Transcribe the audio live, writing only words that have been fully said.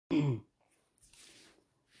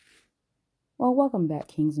Well, welcome back,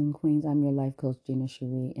 Kings and Queens. I'm your life coach, Gina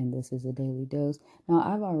Cherie, and this is a daily dose. Now,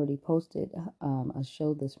 I've already posted a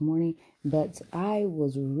show this morning, but I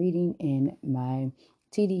was reading in my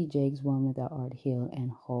TD Jakes Woman Without Art Heal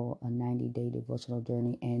and Whole, a 90-day devotional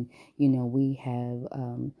journey, and we have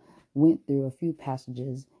went through a few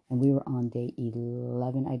passages, and we were on day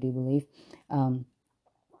 11, I do believe.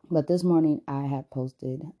 But this morning I had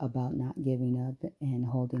posted about not giving up and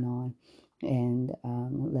holding on and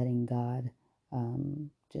letting God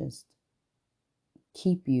just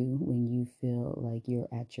keep you when you feel like you're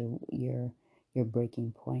at your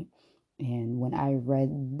breaking point. And when I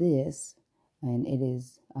read this, and it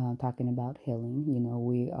is talking about healing,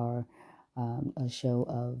 we are a show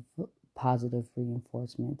of positive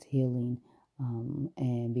reinforcements, healing,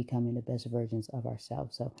 and becoming the best versions of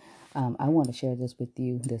ourselves. So I want to share this with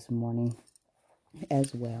you this morning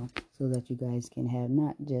as well, so that you guys can have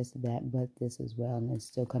not just that, but this as well. And it's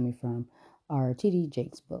still coming from our TD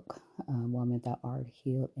Jakes book, Woman Without Art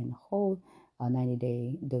Healed and Whole, a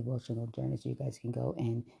 90-day devotional journey. So you guys can go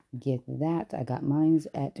and get that. I got mine's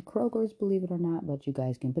at Kroger's, believe it or not, but you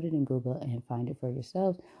guys can put it in Google and find it for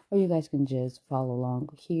yourselves, or you guys can just follow along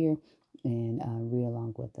here and read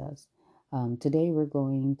along with us. Today we're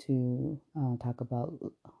going to talk about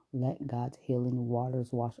let God's healing waters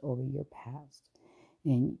wash over your past.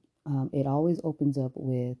 And it always opens up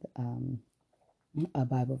with a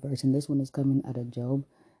Bible verse. And this one is coming out of Job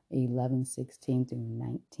 11:16 through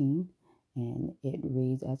 19. And it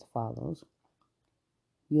reads as follows.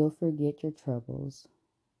 You'll forget your troubles.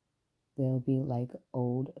 They'll be like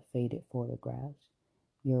old faded photographs.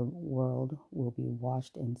 Your world will be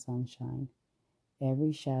washed in sunshine.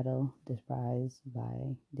 Every shadow disguised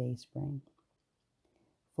by day spring.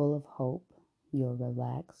 Full of hope, you'll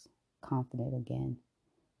relax, confident again.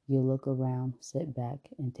 You look around, sit back,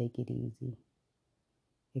 and take it easy.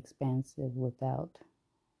 Expansive without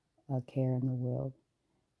a care in the world.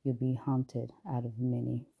 You'll be hunted out of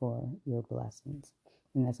many for your blessings.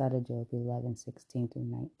 And that's out of Job 11:16 through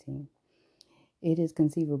 19. It is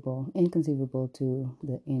inconceivable to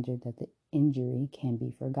the injured that the injury can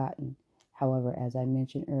be forgotten. However, as I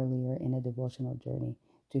mentioned earlier in a devotional journey,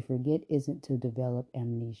 to forget isn't to develop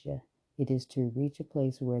amnesia. It is to reach a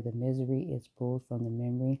place where the misery is pulled from the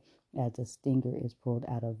memory as a stinger is pulled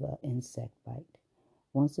out of an insect bite.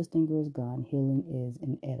 Once the stinger is gone, healing is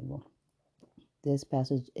inevitable. This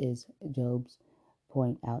passage is Job's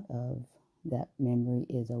point out of that memory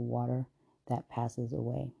is a water that passes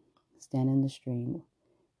away. Stand in the stream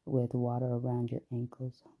with water around your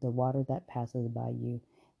ankles, the water that passes by you,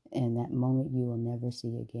 and that moment you will never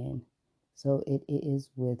see again. So it is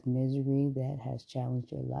with misery that has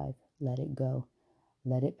challenged your life. Let it go.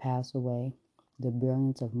 Let it pass away. The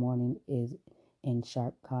brilliance of morning is in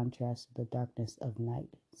sharp contrast to the darkness of night.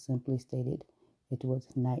 Simply stated, it was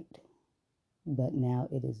night, but now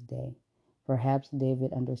it is day. Perhaps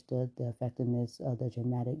David understood the effectiveness of the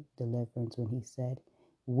dramatic deliverance when he said,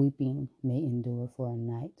 weeping may endure for a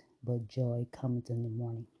night, but joy cometh in the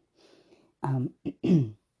morning.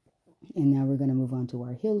 And now we're going to move on to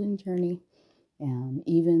our healing journey.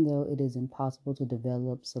 Even though it is impossible to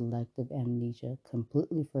develop selective amnesia,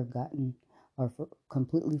 completely forgotten or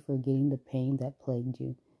completely forgetting the pain that plagued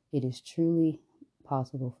you, it is truly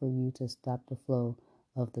possible for you to stop the flow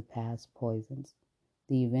of the past poisons.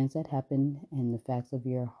 The events that happened and the facts of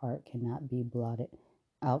your heart cannot be blotted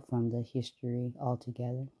out from the history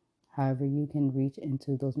altogether. However, you can reach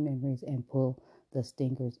into those memories and pull the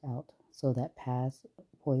stinkers out so that past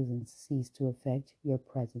poisons cease to affect your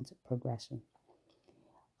present progression.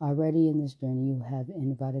 Already in this journey, you have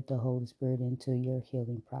invited the Holy Spirit into your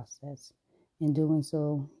healing process. In doing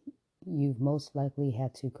so, you've most likely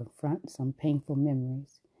had to confront some painful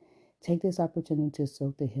memories. Take this opportunity to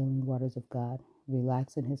soak the healing waters of God.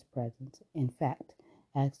 Relax in His presence. In fact,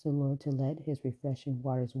 ask the Lord to let His refreshing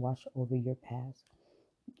waters wash over your past.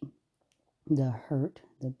 The hurt,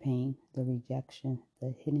 the pain, the rejection,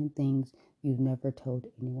 the hidden things you've never told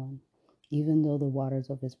anyone. Even though the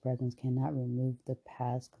waters of His presence cannot remove the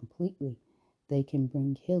past completely, they can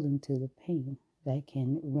bring healing to the pain that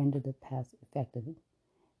can render the past effective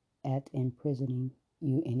at imprisoning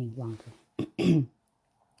you any longer.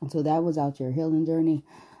 So that was out your healing journey.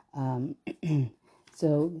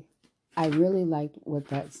 So I really liked what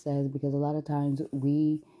that says, because a lot of times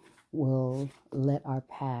we will let our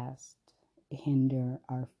past hinder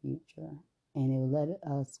our future, and it will let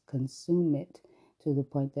us consume it to the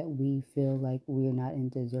point that we feel like we're not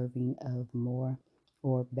deserving of more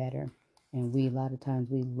or better. And a lot of times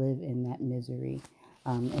we live in that misery.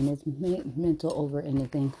 And it's mental over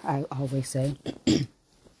anything, I always say.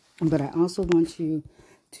 But I also want you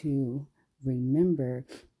to remember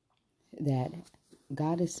that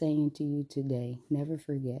God is saying to you today, never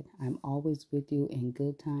forget, I'm always with you in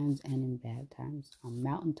good times and in bad times, on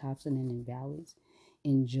mountaintops and in valleys,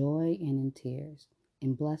 in joy and in tears,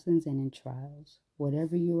 in blessings and in trials.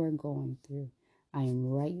 Whatever you are going through, I am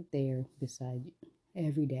right there beside you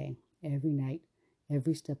every day, every night,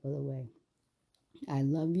 every step of the way. I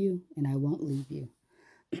love you and I won't leave you.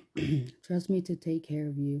 Trust me to take care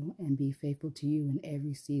of you and be faithful to you in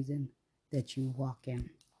every season that you walk in.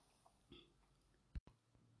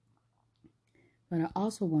 But I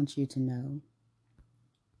also want you to know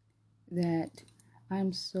that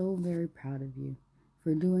I'm so very proud of you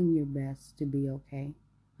for doing your best to be okay.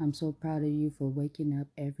 I'm so proud of you for waking up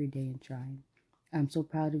every day and trying. I'm so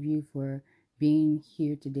proud of you for being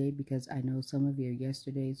here today because I know some of your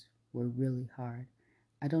yesterdays were really hard.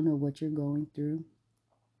 I don't know what you're going through,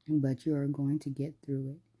 but you are going to get through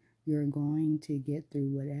it. You're going to get through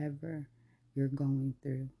whatever you're going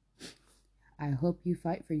through. I hope you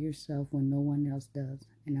fight for yourself when no one else does,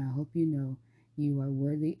 and I hope you know you are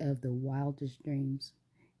worthy of the wildest dreams.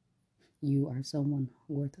 You are someone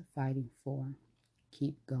worth fighting for.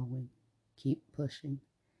 Keep going, keep pushing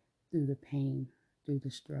through the pain, through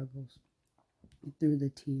the struggles, through the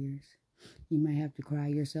tears. You might have to cry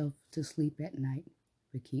yourself to sleep at night,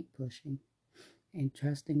 but keep pushing and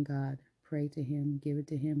trust in God. Pray to Him, give it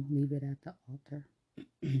to Him, leave it at the altar.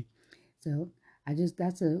 So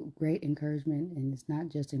that's a great encouragement, and it's not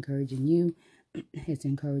just encouraging you, it's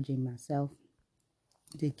encouraging myself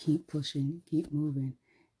to keep pushing, keep moving,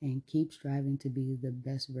 and keep striving to be the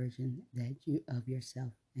best version that you of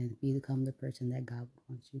yourself and become the person that God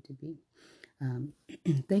wants you to be.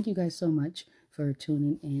 Thank you guys so much for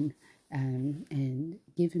tuning in and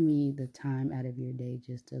giving me the time out of your day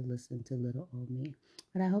just to listen to little old me.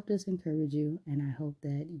 But I hope this encouraged you, and I hope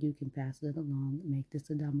that you can pass it along, make this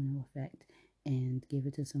a domino effect, and give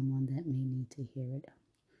it to someone that may need to hear it.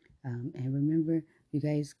 And remember, you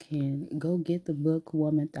guys can go get the book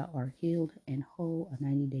Women That Are Healed and Whole, a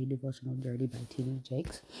 90-day devotional journey by T.D.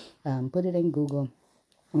 Jakes. Put it in Google.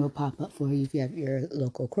 It will pop up for you if you have your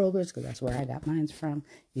local Kroger's, because that's where I got mine from.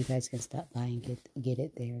 You guys can stop by and get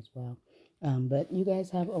it there as well. But you guys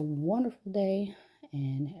have a wonderful day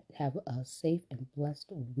and have a safe and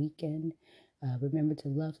blessed weekend. Remember to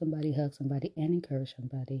love somebody, hug somebody, and encourage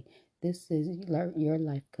somebody. This is your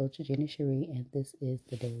life coach, Jenny Cherie, and this is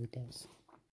the Daily Dose.